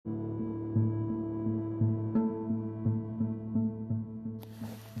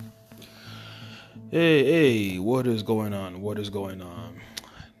Hey, what is going on? What is going on?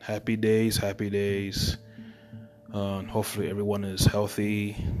 Happy days, happy days. Hopefully, everyone is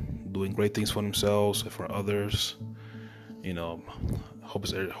healthy, doing great things for themselves and for others. You know,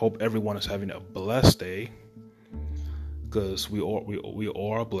 hope everyone is having a blessed day because we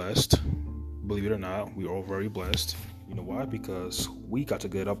all are blessed. Believe it or not, we are all very blessed. You know why? Because we got to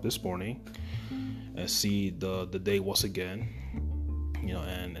get up this morning and see the day once again.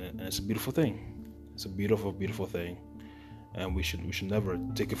 And it's a beautiful thing. It's a beautiful, beautiful thing, and we should never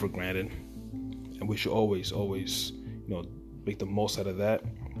take it for granted, and we should always make the most out of that,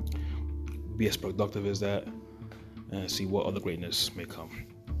 be as productive as that, and see what other greatness may come.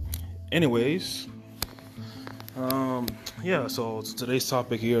 Anyways, yeah. So today's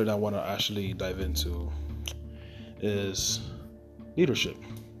topic here that I want to actually dive into is leadership.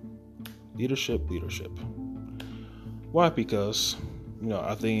 Leadership. Why? Because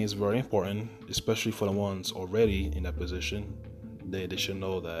I think it's very important, especially for the ones already in that position. They should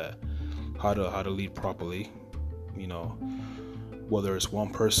know that how to lead properly. Whether it's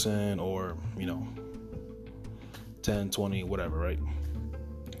one person or 10, 20, whatever, right?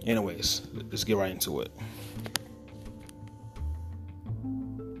 Anyways, let's get right into it.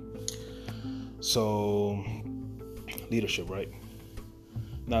 So, leadership, right?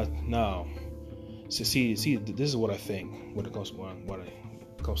 Now, see, this is what I think when it comes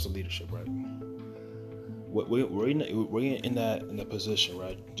to leadership, right? We're in that position,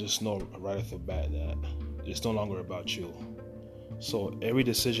 right? Just know right off the bat that it's no longer about you. So every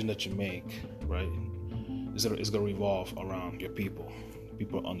decision that you make, right, is gonna revolve around your people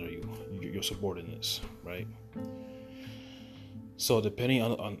under you, your subordinates, right? So depending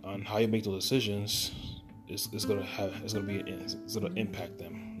on how you make those decisions, it's gonna impact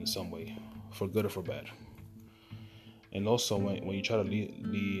them in some way, for good or for bad. And also when you try to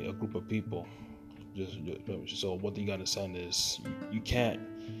lead a group of people, so what you gotta understand is you can't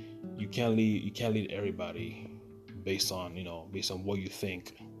lead everybody based on what you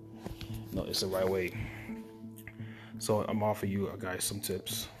think it's the right way. So I'm offering you guys some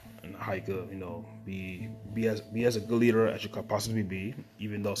tips on how you could be as a good leader as you could possibly be,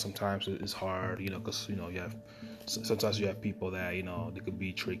 even though sometimes it's hard, because sometimes you have people that they could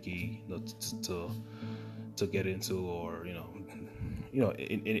be tricky, to get into, or in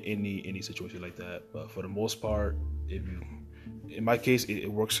any situation like that. But for the most part, in my case, it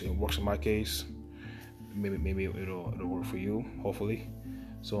works in my case. Maybe it'll work for you, hopefully.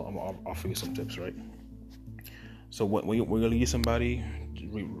 So I'll offer you some tips, right? So when you're gonna lead somebody,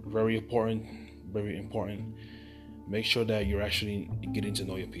 very important, make sure that you're actually getting to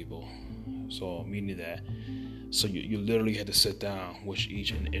know your people. So meaning that, so you literally had to sit down with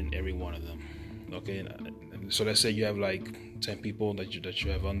each and every one of them. Okay, and so let's say you have like 10 people that you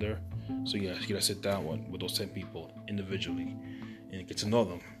have under. So you gotta sit down with those 10 people individually and get to know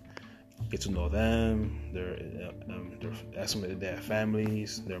them. Get to know them. They're ask them if they have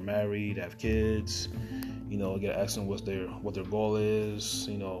families, they're married, they have kids. Get ask them what their goal is.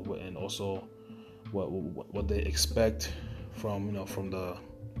 And also what they expect from the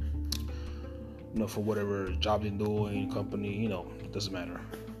for whatever job they're doing, company. It doesn't matter.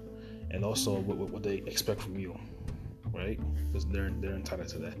 And also what they expect from you, right? Because they're entitled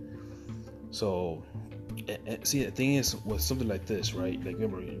to that. So, and see, the thing is with something like this, right? Like,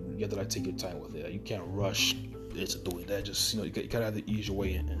 remember, you have to take your time with it. You can't rush into doing that. Just you gotta have to ease your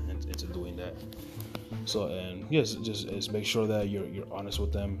way into doing that. So, and yes, just make sure that you're honest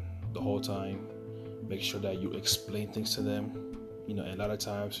with them the whole time. Make sure that you explain things to them. And a lot of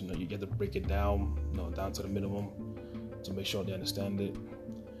times, you get to break it down, down to the minimum, to make sure they understand it.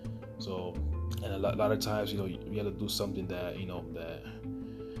 So, and a lot of times, you have to do something that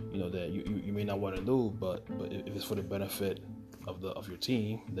that you may not want to do, but if it's for the benefit of your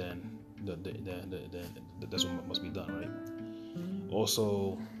team, then that's what must be done, right?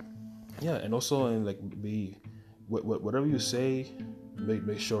 Also, yeah, and also, and like, be whatever you say,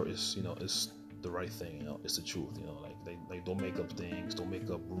 make sure it's the right thing, it's the truth, like don't make up things, don't make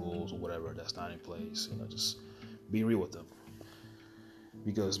up rules or whatever that's not in place. Just be real with them.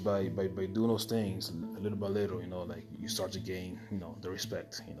 Because by doing those things little by little, like, you start to gain, the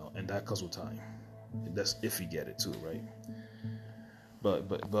respect, and that comes with time. That's if you get it too, right?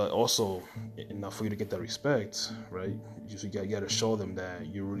 But also, enough for you to get that respect, right? You got to show them that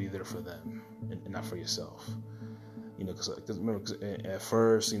you're really there for them and not for yourself. Because remember, at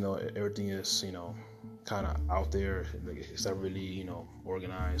first, everything is, kind of out there. Like, it's not really,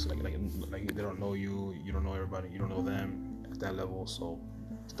 organized. Like they don't know you. You don't know everybody. You don't know them at that level. So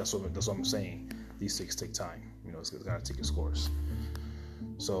that's what I'm saying. These things take time. It's got to take its course.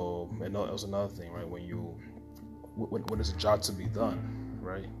 So, and that was another thing, right? When there's a job to be done,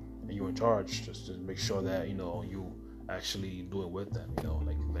 right, and you're in charge, just make sure that you actually do it with them.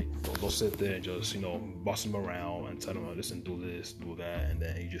 Like don't sit there and just boss them around and tell them, oh, listen, do this, do that, and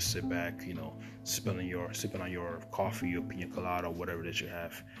then you just sit back, sipping on your coffee or pina colada or whatever that you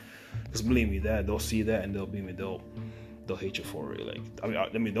have. Because believe me, that they'll see that and they'll hate you for it. Like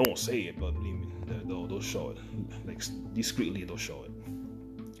I mean, they won't say it, but believe me, they'll show it. Like discreetly, they'll show it.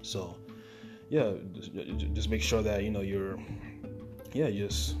 So yeah, just make sure that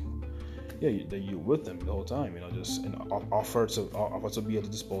that you're with them the whole time. Just offer to be at the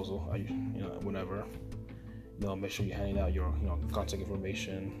disposal. Whenever. Make sure you're handing out your contact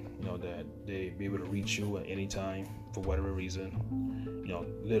information. That they be able to reach you at any time for whatever reason.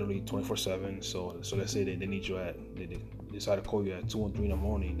 Literally 24/7. So let's say they need you they decide to call you at 2 and 3 in the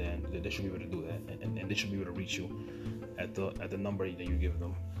morning, then they should be able to do that, and they should be able to reach you at the number that you give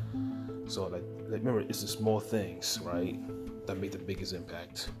them. So like remember, it's the small things, right, that make the biggest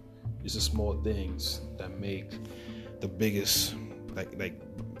impact. It's the small things that make the biggest,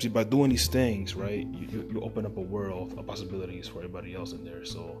 see, by doing these things, right, you open up a world of possibilities for everybody else in there.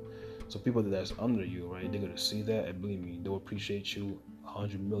 So people that's under you, right, they're gonna see that, and believe me, they'll appreciate you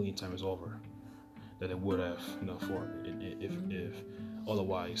 100 million times over that they would have, for if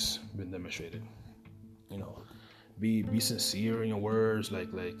otherwise been demonstrated. Be sincere in your words,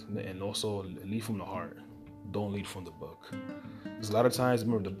 and also lead from the heart. Don't lead from the book. Because a lot of times,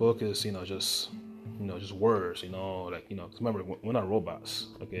 remember, the book is just words. Remember, we're not robots.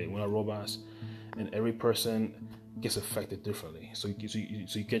 Okay, we're not robots, and every person gets affected differently. So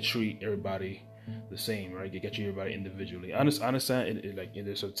you can't treat everybody the same, right? You can treat everybody individually. I understand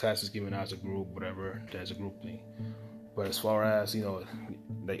there's a task is given out as a group, whatever, as a group thing. But as far as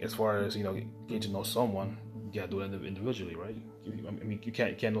getting to know someone, you gotta do it individually, right? You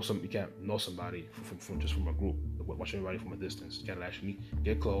can't know somebody from a group, watch everybody from a distance. You gotta actually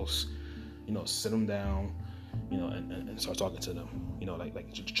get close, sit them down, and start talking to them.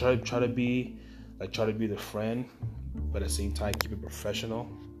 Try to be the friend, but at the same time keep it professional.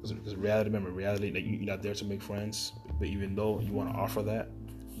 Because reality, you're not there to make friends. But even though you want to offer that,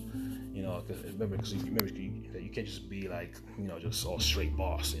 because you can't just be just all straight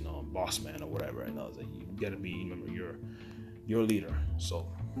boss, boss man or whatever. You gotta be, remember, you're a leader. So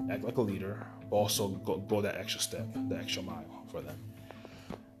act like a leader, but also go that extra step, the extra mile for them.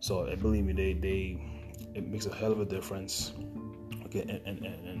 So believe me, it makes a hell of a difference. Okay,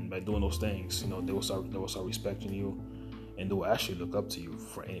 and by doing those things, they will start respecting you, and they will actually look up to you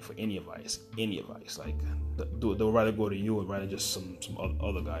for any advice. Like they'll rather go to you rather just some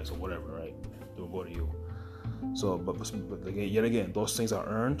other guys or whatever, right? They'll go to you. So, but again, those things are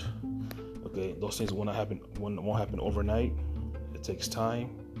earned. Okay, those things won't happen overnight. It takes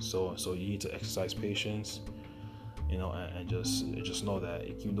time. So you need to exercise patience. And just know that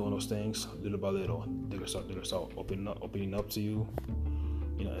if you keep doing those things little by little, they're gonna start opening up to you.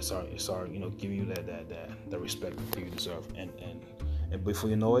 Start giving you that respect that you deserve, and before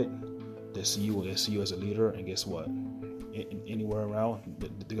you know it, they see you as a leader, and guess what? Anywhere around,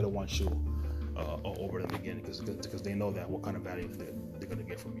 they're gonna want you over them again, because they know that what kind of value they're gonna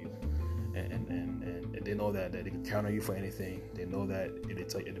get from you, and they know that they can count on you for anything. They know that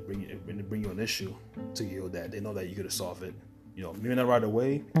if they bring you an issue to you, that they know that you're gonna solve it. Maybe not right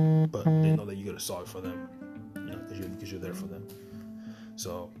away, but they know that you're gonna solve it for them. Because you're there for them.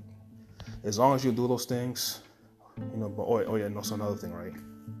 So as long as you do those things, but that's another thing, right?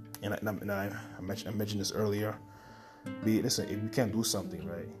 And I mentioned this earlier. Listen, if you can't do something,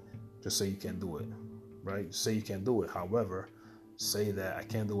 right, just say you can't do it, right? Say you can't do it. However, say that I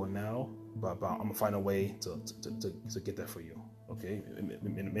can't do it now, but I'm gonna find a way to get that for you. Okay,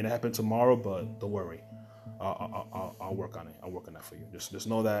 it may not happen tomorrow, but don't worry. I'll work on it. I'll work on that for you. Just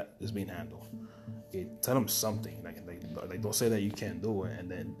know that it's being handled. Okay, tell them something. Like don't say that you can't do it, and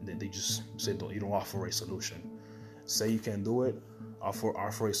then they just say you don't offer a solution. Say you can do it.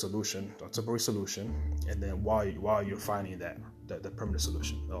 Offer a solution, a temporary solution, and then while you're finding that permanent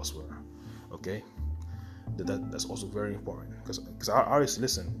solution elsewhere. Okay, that's also very important, because obviously,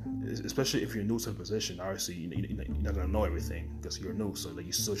 listen, especially if you're new to the position, obviously you're not gonna know everything because you're new. So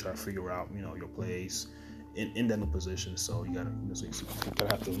you still try to figure out your place in that new position. So you gotta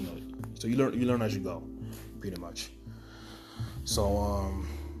have to so you learn as you go, pretty much. So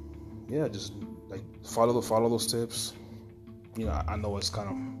just follow those tips. I know it's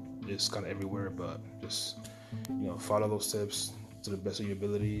kind of everywhere, but just follow those tips to the best of your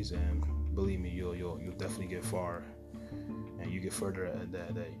abilities, and believe me, you'll definitely get far, and you get further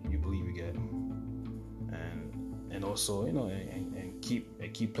that you believe you get, and also and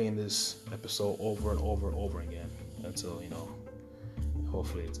keep playing this episode over and over and over again until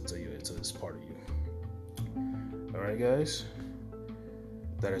hopefully until it's part of you. All right, guys,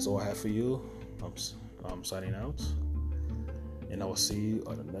 that is all I have for you. I'm signing out, and I will see you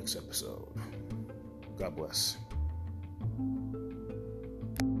on the next episode. God bless.